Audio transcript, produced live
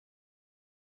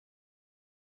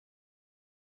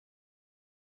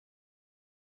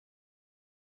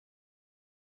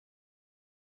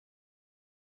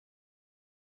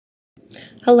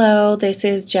Hello, this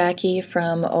is Jackie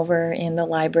from over in the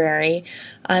library.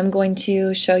 I'm going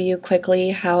to show you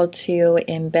quickly how to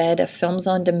embed a Films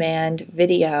on Demand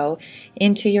video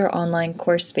into your online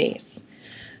course space.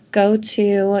 Go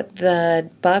to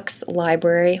the Bucks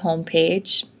Library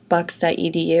homepage,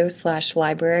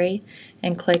 bucks.edu/library,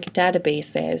 and click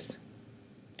Databases.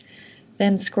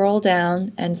 Then scroll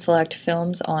down and select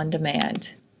Films on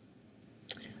Demand.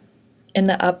 In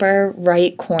the upper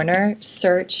right corner,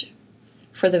 search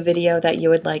for the video that you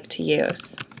would like to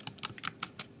use.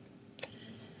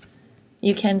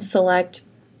 You can select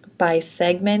by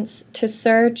segments to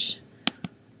search,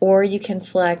 or you can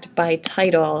select by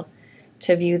title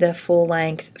to view the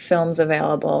full-length films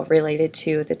available related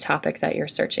to the topic that you're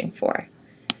searching for.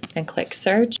 And click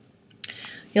search.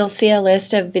 You'll see a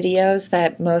list of videos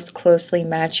that most closely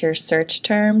match your search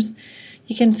terms.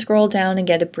 You can scroll down and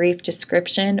get a brief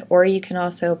description, or you can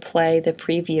also play the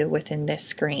preview within this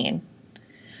screen.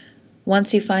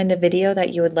 Once you find the video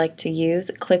that you would like to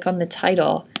use, click on the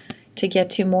title to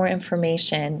get to more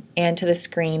information and to the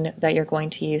screen that you're going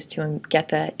to use to get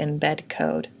the embed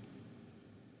code.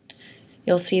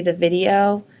 You'll see the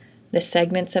video, the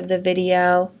segments of the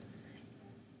video,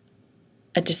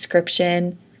 a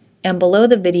description, and below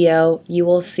the video you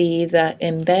will see the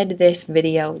embed this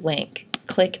video link.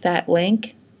 Click that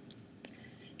link,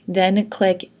 then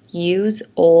click use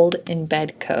old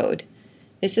embed code.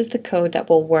 This is the code that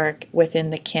will work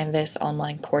within the Canvas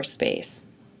online course space.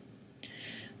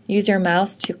 Use your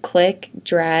mouse to click,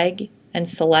 drag, and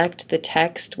select the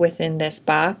text within this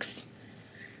box.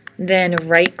 Then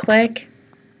right-click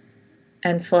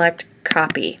and select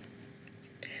Copy.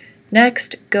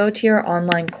 Next, go to your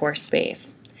online course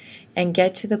space and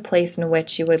get to the place in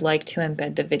which you would like to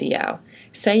embed the video.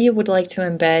 Say you would like to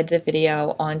embed the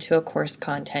video onto a course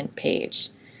content page.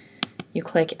 You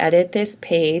click Edit this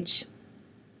page.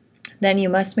 Then you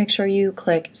must make sure you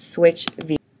click Switch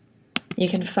View. You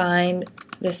can find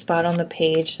the spot on the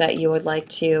page that you would like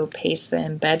to paste the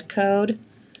embed code,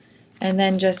 and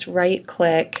then just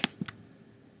right-click,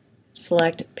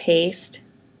 select Paste,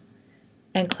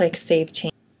 and click Save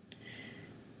Change.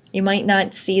 You might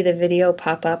not see the video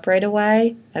pop up right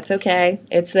away. That's okay,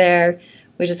 it's there.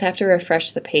 We just have to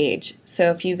refresh the page. So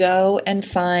if you go and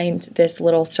find this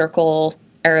little circle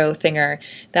arrow thinger,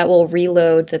 that will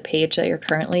reload the page that you're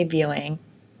currently viewing.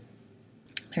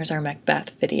 There's our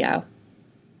Macbeth video.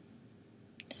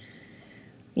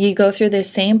 You go through the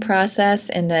same process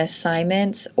in the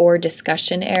assignments or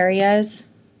discussion areas,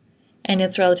 and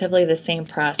it's relatively the same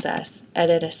process.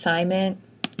 Edit assignment,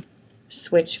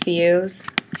 switch views,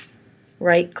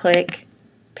 right-click,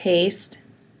 paste,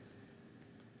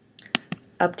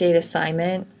 update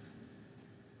assignment.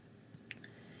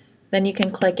 Then you can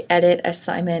click Edit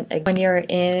Assignment. When you're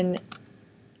in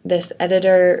this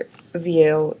editor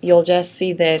view, you'll just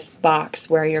see this box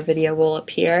where your video will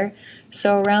appear.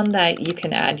 So around that, you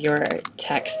can add your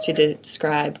text to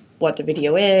describe what the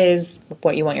video is,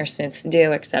 what you want your students to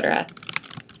do, etc.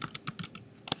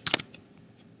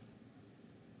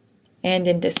 And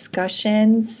in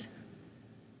discussions,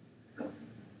 you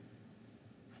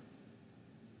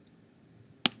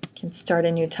can start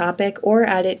a new topic or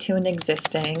add it to an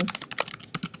existing.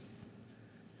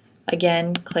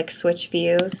 Again, click Switch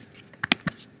Views,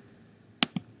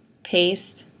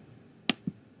 paste,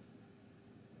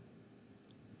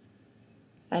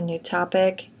 add new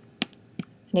topic,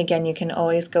 and again you can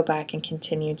always go back and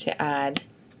continue to add.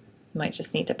 You might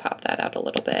just need to pop that out a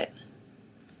little bit.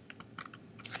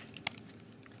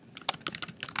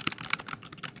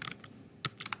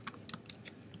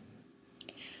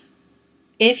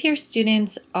 If your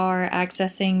students are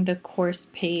accessing the course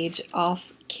page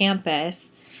off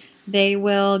campus, they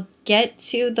will get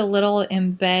to the little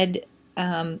embed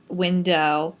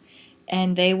window,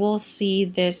 and they will see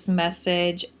this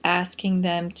message asking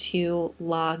them to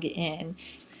log in.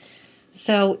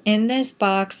 So in this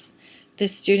box, the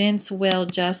students will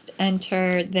just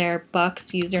enter their Bucks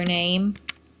username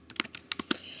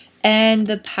and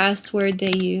the password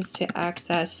they use to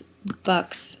access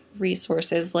Bucks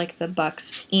resources, like the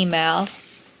Bucks email,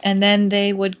 and then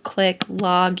they would click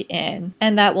log in,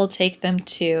 and that will take them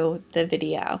to the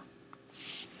video.